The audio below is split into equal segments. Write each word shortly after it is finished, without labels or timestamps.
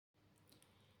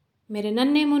मेरे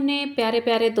नन्हे मुन्ने प्यारे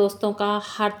प्यारे दोस्तों का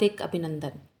हार्दिक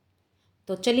अभिनंदन।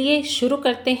 तो चलिए शुरू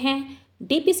करते हैं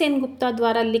डीपी सेनगुप्ता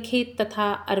द्वारा लिखित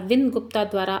तथा अरविंद गुप्ता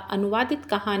द्वारा अनुवादित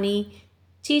कहानी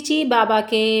चीची बाबा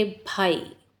के भाई।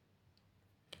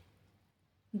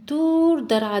 दूर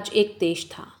दराज एक देश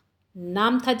था,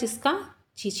 नाम था जिसका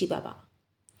चीची बाबा।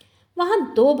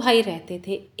 वहाँ दो भाई रहते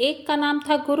थे, एक का नाम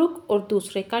था गुरुक और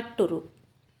दूसरे का टुरुक।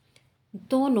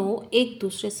 दोनों एक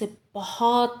दूसरे से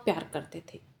बहुत प्यार करते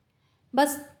थे।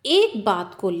 बस एक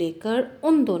बात को लेकर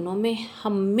उन दोनों में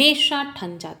हमेशा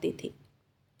ठन जाती थी।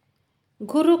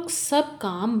 गुरुक सब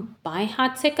काम बाएं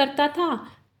हाथ से करता था,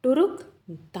 टुरुक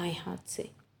दाएं हाथ से।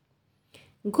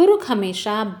 गुरुक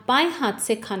हमेशा बाएं हाथ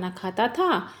से खाना खाता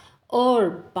था और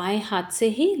बाएं हाथ से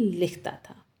ही लिखता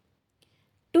था।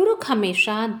 टुरुक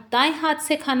हमेशा दाएं हाथ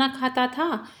से खाना खाता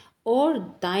था और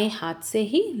दाएं हाथ से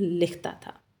ही लिखता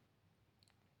था।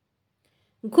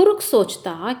 गुरुक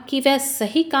सोचता कि वह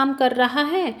सही काम कर रहा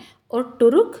है और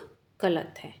टुरुक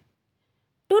गलत है।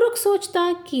 टुरुक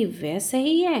सोचता कि वह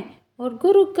सही है और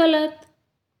गुरुक गलत।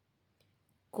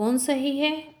 कौन सही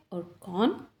है और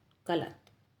कौन गलत,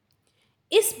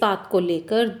 इस बात को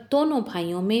लेकर दोनों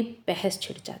भाइयों में बहस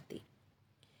छिड़ जाती।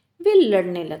 वे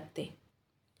लड़ने लगते।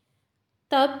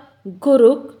 तब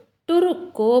गुरुक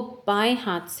टुरुक को बाएं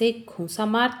हाथ से घूंसा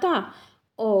मारता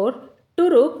और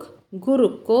टुरुक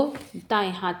गुरुक को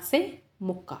दाएं हाथ से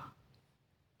मुक्का।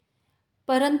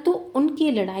 परंतु उनकी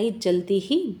लड़ाई जल्दी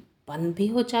ही बंद भी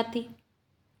हो जाती।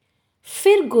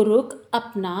 फिर गुरुक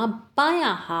अपना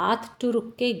बायां हाथ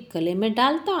टुरुक के गले में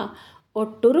डालता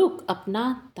और टुरुक अपना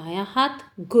दायां हाथ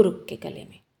गुरुक के गले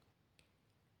में।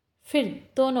 फिर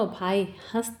दोनों भाई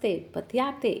हंसते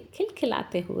बतियाते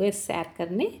खिलखिलाते हुए सैर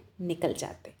करने निकल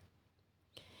जाते।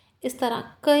 इस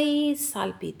तरह कई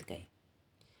साल बीत गए।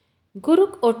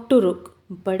 गुरुक और टुरुक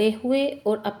बड़े हुए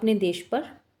और अपने देश पर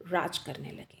राज करने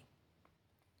लगे।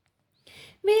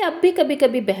 वे अब भी कभी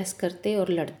कभी बहस करते और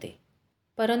लड़ते,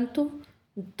 परंतु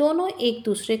दोनों एक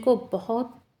दूसरे को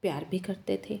बहुत प्यार भी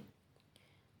करते थे।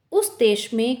 उस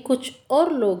देश में कुछ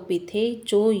और लोग भी थे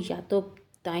जो या तो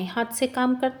दाएं हाथ से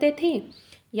काम करते थे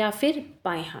या फिर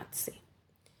बाएं हाथ से।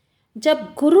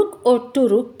 जब गुरुक और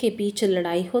टुरुक के बीच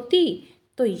लड़ाई होती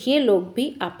तो ये लोग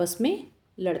भी आपस में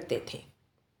लड़ते थे।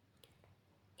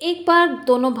 एक बार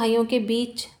दोनों भाइयों के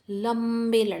बीच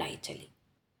लंबी लड़ाई चली।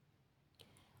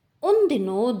 उन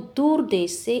दिनों दूर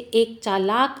देश से एक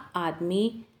चालाक आदमी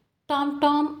टॉम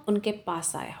टॉम उनके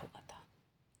पास आया हुआ था।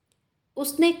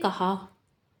 उसने कहा,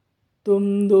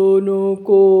 तुम दोनों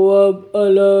को अब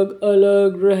अलग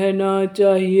अलग रहना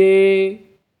चाहिए।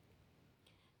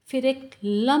 फिर एक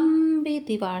लंबी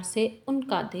दीवार से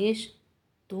उनका देश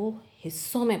दो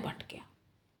हिस्सों में बंट गया।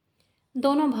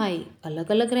 दोनों भाई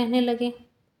अलग अलग रहने लगे।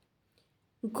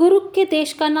 गुरुक के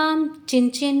देश का नाम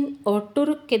चिनचिन और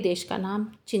टुरुक के देश का नाम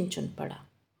चिनचुन पड़ा।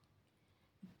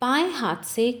 बाएं हाथ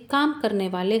से काम करने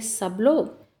वाले सब लोग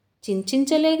चिनचिन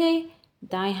चले गए,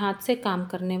 दाएं हाथ से काम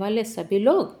करने वाले सभी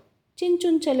लोग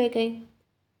चिनचुन चले गए।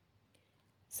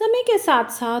 समय के साथ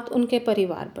साथ उनके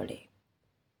परिवार बढ़े।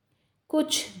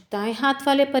 कुछ दाएं हाथ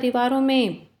वाले परिवारों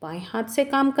में बाएं हाथ से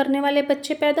काम करने वाले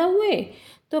बच्चे पैदा हुए,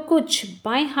 तो कुछ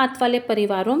बाएं हाथ वाले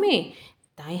परिवारों में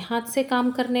दाएं हाथ से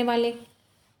काम करने वाले।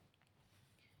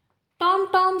 टॉम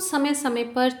टॉम समय समय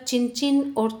पर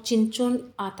चिनचिन और चिनचुन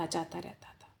आता जाता रहता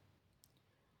था।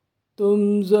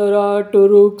 तुम जरा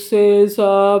टुरुक से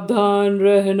सावधान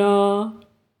रहना,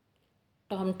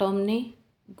 टॉम टॉम ने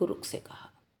गुरुक से कहा।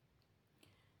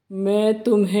 मैं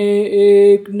तुम्हें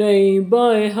एक नई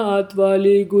बाएं हाथ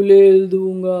वाली गुलेल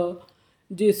दूंगा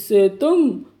जिससे तुम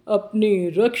अपनी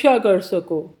रक्षा कर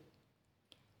सको।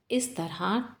 इस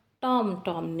तरह टॉम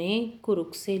टॉम ने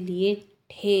गुरुक से लिए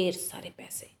ढेर सारे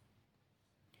पैसे।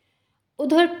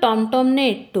 उधर टॉम टॉम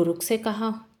ने टुरुक से कहा,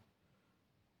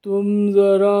 तुम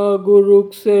जरा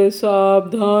गुरुक से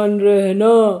सावधान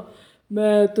रहना,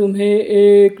 मैं तुम्हें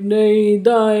एक नई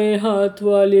दाएं हाथ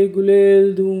वाली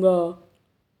गुलेल दूंगा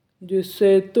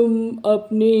जिससे तुम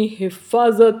अपनी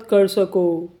हिफाजत कर सको।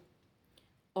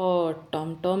 और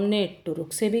टॉम टॉम ने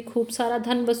टुरुक से भी खूब सारा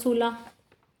धन वसूला।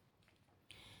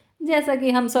 जैसा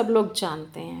कि हम सब लोग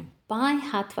जानते हैं, बाएं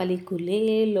हाथ वाली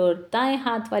गुलेल और दाएं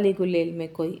हाथ वाली गुलेल में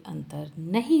कोई अंतर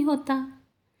नहीं होता।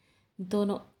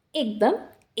 दोनों एकदम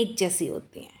एक जैसी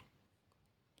होती हैं।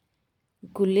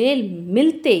 गुलेल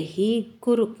मिलते ही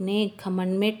गुरुक ने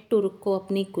घमंड में टुरुक को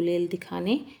अपनी गुलेल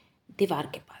दिखाने दीवार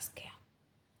के पास गया।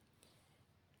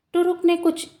 टुरुक ने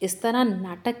कुछ इस तरह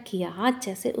नाटक किया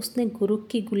जैसे उसने गुरुक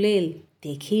की गुलेल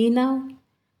देखी ही ना हो,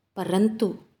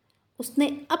 परंतु उसने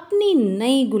अपनी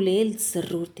नई गुलेल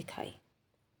ज़रूर दिखाई।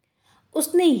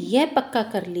 उसने यह पक्का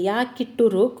कर लिया कि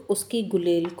टुरुक उसकी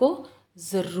गुलेल को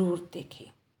ज़रूर देखें।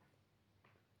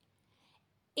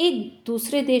 एक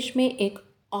दूसरे देश में एक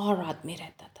और आदमी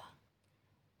रहता था।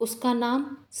 उसका नाम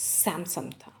सैमसम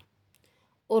था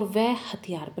और वह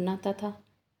हथियार बनाता था।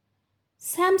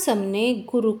 सैमसम ने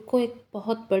गुरु को एक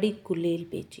बहुत बड़ी गुलेल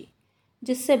बेची,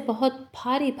 जिससे बहुत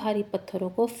भारी भारी पत्थरों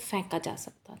को फेंका जा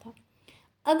सकता था।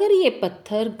 अगर ये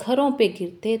पत्थर घरों पे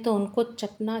गिरते तो उनको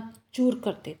चकनाचूर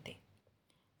कर देते।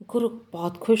 गुरु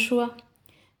बहुत खुश हुआ।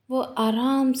 वो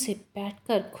आराम से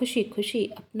बैठकर खुशी खुशी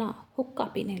अपना हुक्का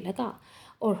पीने लगा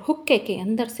और हुक्के के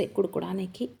अंदर से कुड़कुड़ाने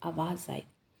की आवाज़ आई,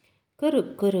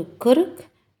 गुरुक गुरुक गुरुक,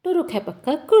 टुरुक है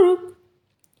पक्का गुरुक।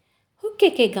 हुक्के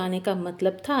के गाने का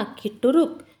मतलब था कि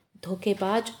टुरुक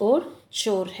धोखेबाज और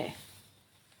चोर है।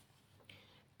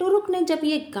 टुरुक ने जब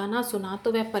ये गाना सुना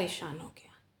तो वह परेशान हो गया।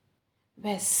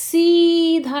 वह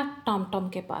सीधा टॉम टॉम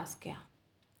के पास गया।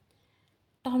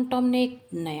 टॉम टॉम ने एक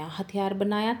नया हथियार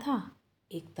बनाया था,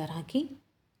 एक तरह की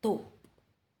तोप।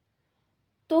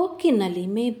 तोप की नली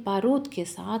में बारूद के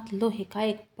साथ लोहे का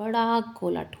एक बड़ा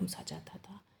गोला ठूंसा जाता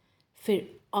था।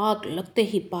 फिर आग लगते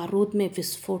ही बारूद में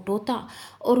विस्फोट होता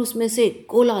और उसमें से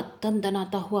गोला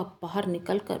दनदनाता हुआ बाहर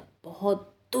निकलकर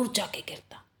बहुत दूर जाके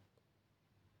गिरता।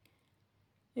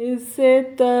 इससे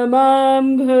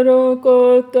तमाम घरों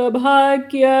को तबाह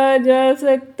किया जा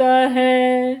सकता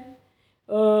है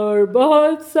और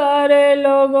बहुत सारे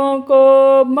लोगों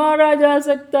को मारा जा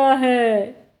सकता है,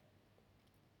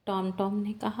 टॉम टॉम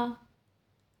ने कहा।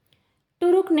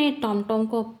 टुरुक ने टॉम टॉम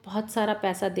को बहुत सारा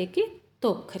पैसा देके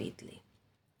तोप खरीद ली।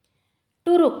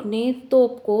 टुरुक ने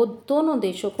तोप को दोनों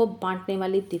देशों को बांटने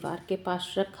वाली दीवार के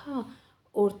पास रखा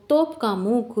और तोप का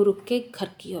मुंह गुरुक के घर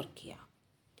की ओर किया।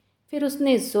 फिर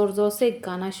उसने ज़ोर ज़ोर से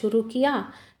गाना शुरू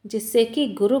किया, जिससे कि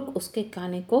गुरुक उसके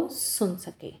गाने को सुन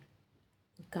सके।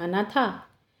 गाना था,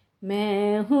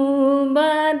 मैं हूँ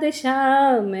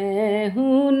बादशाह, मैं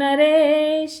हूँ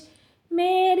नरेश,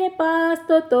 मेरे पास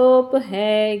तो तोप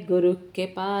है, गुरुक के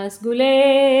पास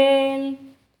गुलेल।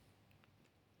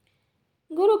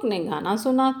 गुरुक ने गाना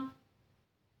सुना।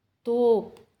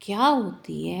 तोप क्या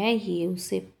होती है ये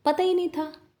उसे पता ही नहीं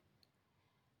था।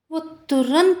 वो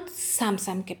तुरंत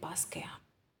सैमसम के पास गया।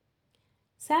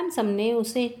 सैमसम ने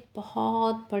उसे एक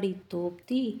बहुत बड़ी तोप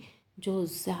दी, जो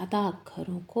ज़्यादा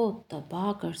घरों को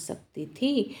तबाह कर सकती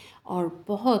थी और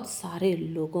बहुत सारे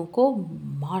लोगों को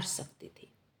मार सकती थी।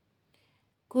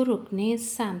 गुरुक ने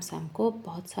सैमसम को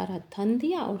बहुत सारा धन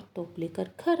दिया और तोप लेकर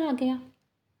घर आ गया।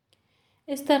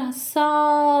 इस तरह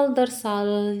साल दर साल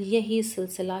यही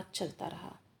सिलसिला चलता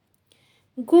रहा।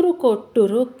 गुरु को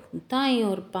टुरुक, दाएं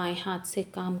और बाएं हाथ से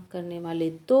काम करने वाले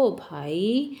दो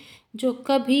भाई, जो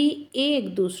कभी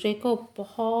एक दूसरे को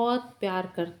बहुत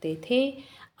प्यार करते थे,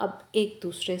 अब एक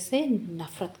दूसरे से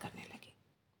नफरत करने लगे।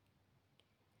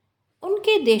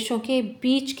 उनके देशों के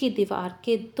बीच की दीवार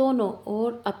के दोनों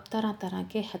ओर अब तरह तरह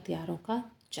के हथियारों का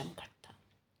जमघट था।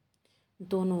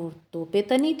 दोनों ओर तोपें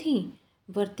तनी थीं।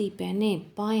 वर्दी पहने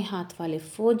बाएं हाथ वाले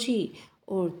फौजी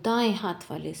और दाएं हाथ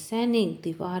वाले सैनिक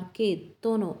दीवार के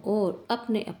दोनों ओर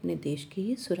अपने अपने देश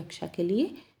की सुरक्षा के लिए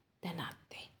तैनात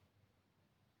थे।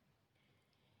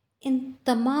 इन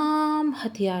तमाम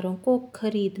हथियारों को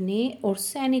खरीदने और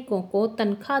सैनिकों को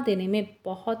तनख्वाह देने में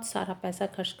बहुत सारा पैसा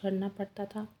खर्च करना पड़ता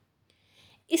था।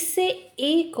 इससे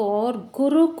एक और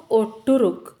गुरुक और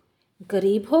टुरुक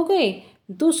गरीब हो गए,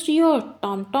 दूसरी ओर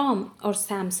टॉम टॉम और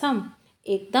सैमसम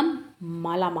एकदम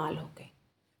मालामाल हो गए।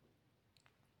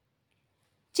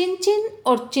 चिनचिन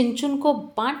और चिनचुन को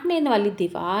बांटने वाली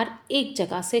दीवार एक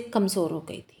जगह से कमज़ोर हो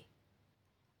गई थी।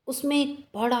 उसमें एक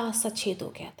बड़ा सा छेद हो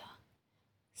गया था।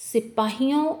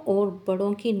 सिपाहियों और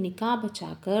बड़ों की निगाह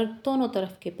बचाकर दोनों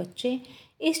तरफ के बच्चे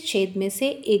इस छेद में से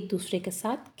एक दूसरे के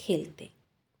साथ खेलते।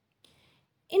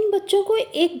 इन बच्चों को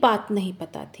एक बात नहीं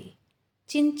पता थी।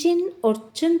 चिनचिन और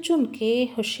चुनचुन के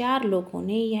होशियार लोगों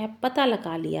ने यह पता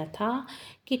लगा लिया था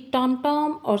कि टॉम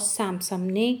टॉम और सैमसम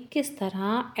ने किस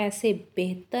तरह ऐसे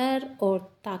बेहतर और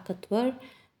ताकतवर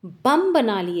बम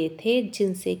बना लिए थे,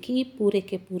 जिनसे कि पूरे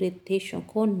के पूरे देशों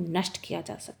को नष्ट किया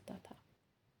जा सकता था।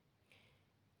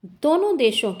 दोनों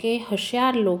देशों के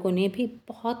होशियार लोगों ने भी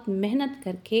बहुत मेहनत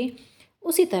करके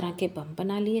उसी तरह के बम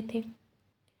बना लिए थे।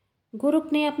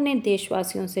 गुरुक ने अपने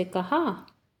देशवासियों से कहा,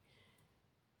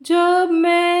 जब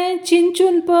मैं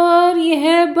चिनचुन पर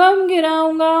यह बम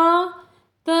गिराऊंगा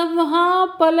तब वहाँ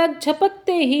पलक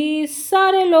झपकते ही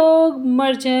सारे लोग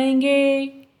मर जाएंगे।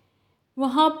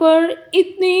 वहाँ पर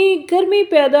इतनी गर्मी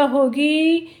पैदा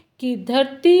होगी कि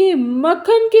धरती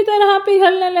मक्खन की तरह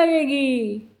पिघलने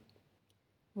लगेगी।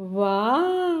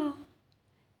 वाह!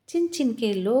 चिनचिन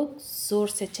के लोग जोर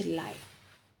से चिल्लाए।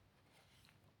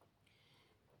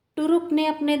 टुरुक ने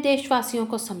अपने देशवासियों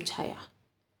को समझाया,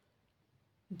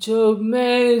 जब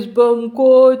मैं इस बम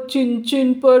को चिन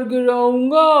चिन पर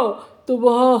गिराऊंगा तो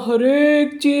वहाँ हर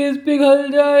एक चीज़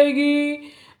पिघल जाएगी,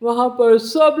 वहाँ पर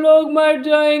सब लोग मर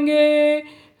जाएंगे।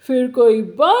 फिर कोई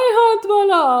बाएं हाथ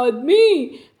वाला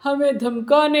आदमी हमें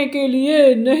धमकाने के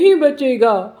लिए नहीं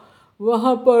बचेगा।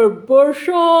 वहाँ पर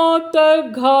बरसों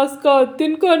तक घास का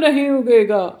तिनका नहीं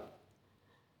उगेगा।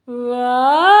 वाह!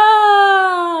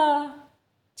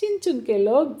 चिन चुन के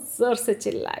लोग जोर से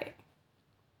चिल्लाए।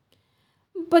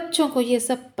 बच्चों को ये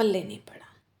सब पल्ले नहीं पड़ा।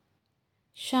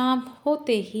 शाम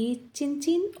होते ही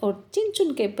चिनचिन और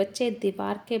चिनचुन के बच्चे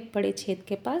दीवार के बड़े छेद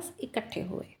के पास इकट्ठे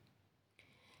हुए।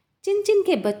 चिनचिन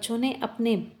के बच्चों ने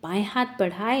अपने बाएं हाथ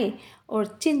बढ़ाए और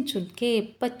चिनचुन के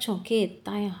बच्चों के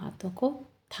दाएं हाथों को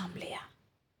थाम लिया।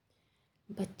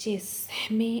 बच्चे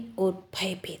सहमे और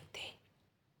भयभीत थे।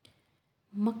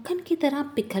 मक्खन की तरह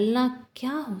पिघलना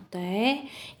क्या होता है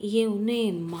ये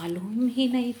उन्हें मालूम ही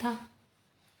नहीं था।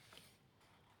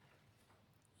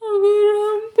 अगर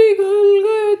हम पिघल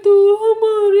गए तो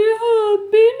हमारे हाथ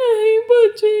भी नहीं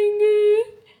बचेंगे,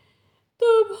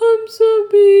 तब हम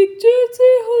सब एक जैसे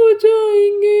हो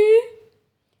जाएंगे।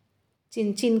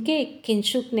 चिनचिन के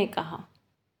किंशुक ने कहा।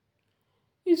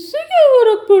 इससे क्या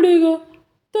फर्क पड़ेगा,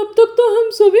 तब तक तो हम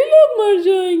सभी लोग मर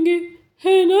जाएंगे,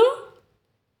 है ना?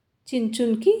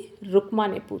 चिनचुन की रुक्मा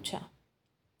ने पूछा।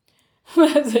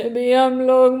 वैसे भी हम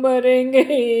लोग मरेंगे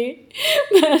ही,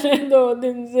 मैंने 2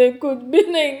 दिन से कुछ भी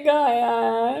नहीं खाया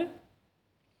है।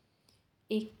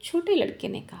 एक छोटे लड़के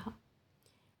ने कहा।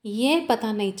 यह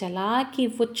पता नहीं चला कि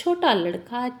वो छोटा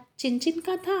लड़का चिनचिन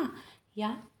का था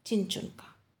या चिनचुन का।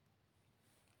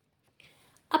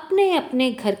 अपने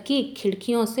अपने घर की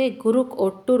खिड़कियों से गुरुक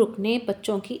और टुरुक ने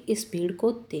बच्चों की इस भीड़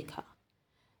को देखा।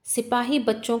 सिपाही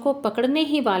बच्चों को पकड़ने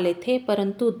ही वाले थे,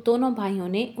 परंतु दोनों भाइयों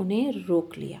ने उन्हें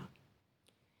रोक लिया।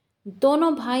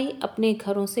 दोनों भाई अपने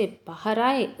घरों से बाहर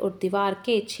आए और दीवार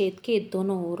के छेद के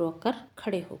दोनों ओर होकर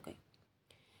खड़े हो गए।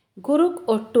 गुरुक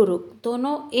और टुरुक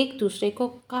दोनों एक दूसरे को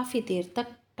काफ़ी देर तक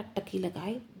टकटकी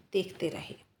लगाए देखते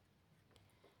रहे।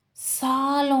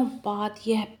 सालों बाद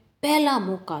यह पहला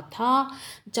मौका था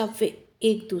जब वे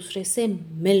एक दूसरे से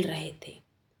मिल रहे थे।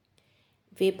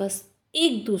 वे बस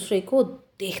एक दूसरे को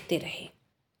देखते रहे।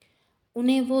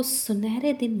 उन्हें वो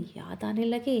सुनहरे दिन याद आने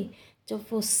लगे जब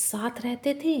वो साथ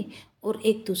रहते थे और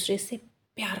एक दूसरे से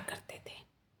प्यार करते थे।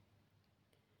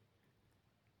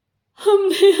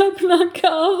 हमने अपना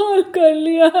क्या हाल कर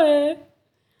लिया है?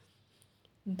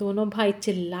 दोनों भाई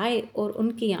चिल्लाए और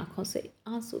उनकी आंखों से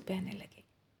आंसू बहने लगे।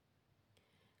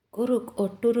 गुरुक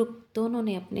और टुरुक दोनों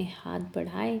ने अपने हाथ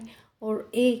बढ़ाए और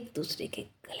एक दूसरे के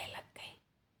गले लग गए।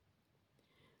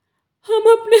 हम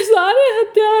अपने सारे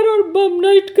हथियार और बम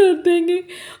नष्ट कर देंगे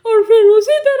और फिर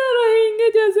उसी तरह रहेंगे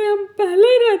जैसे हम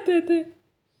पहले रहते थे,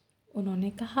 उन्होंने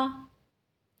कहा।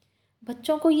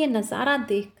 बच्चों को ये नज़ारा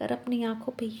देखकर अपनी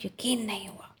आंखों पे यकीन नहीं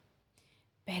हुआ।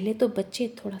 पहले तो बच्चे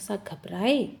थोड़ा सा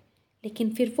घबराए, लेकिन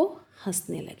फिर वो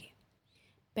हंसने लगे।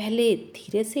 पहले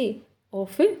धीरे से और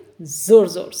फिर ज़ोर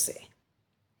ज़ोर से।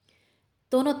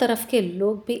 दोनों तरफ के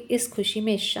लोग भी इस खुशी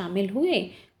में शामिल हुए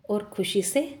और खुशी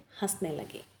से हंसने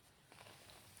लगे।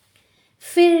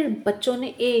 फिर बच्चों ने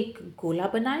एक गोला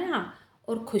बनाया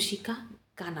और खुशी का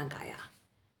गाना गाया।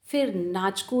 फिर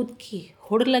नाच कूद की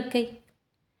होड़ लग गई।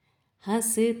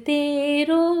 हंसते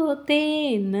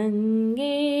रोते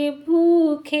नंगे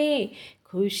भूखे,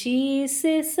 खुशी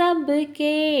से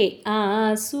सबके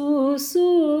आंसू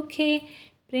सूखे,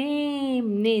 प्रेम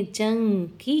ने जंग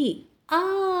की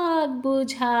आग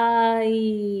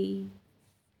बुझाई।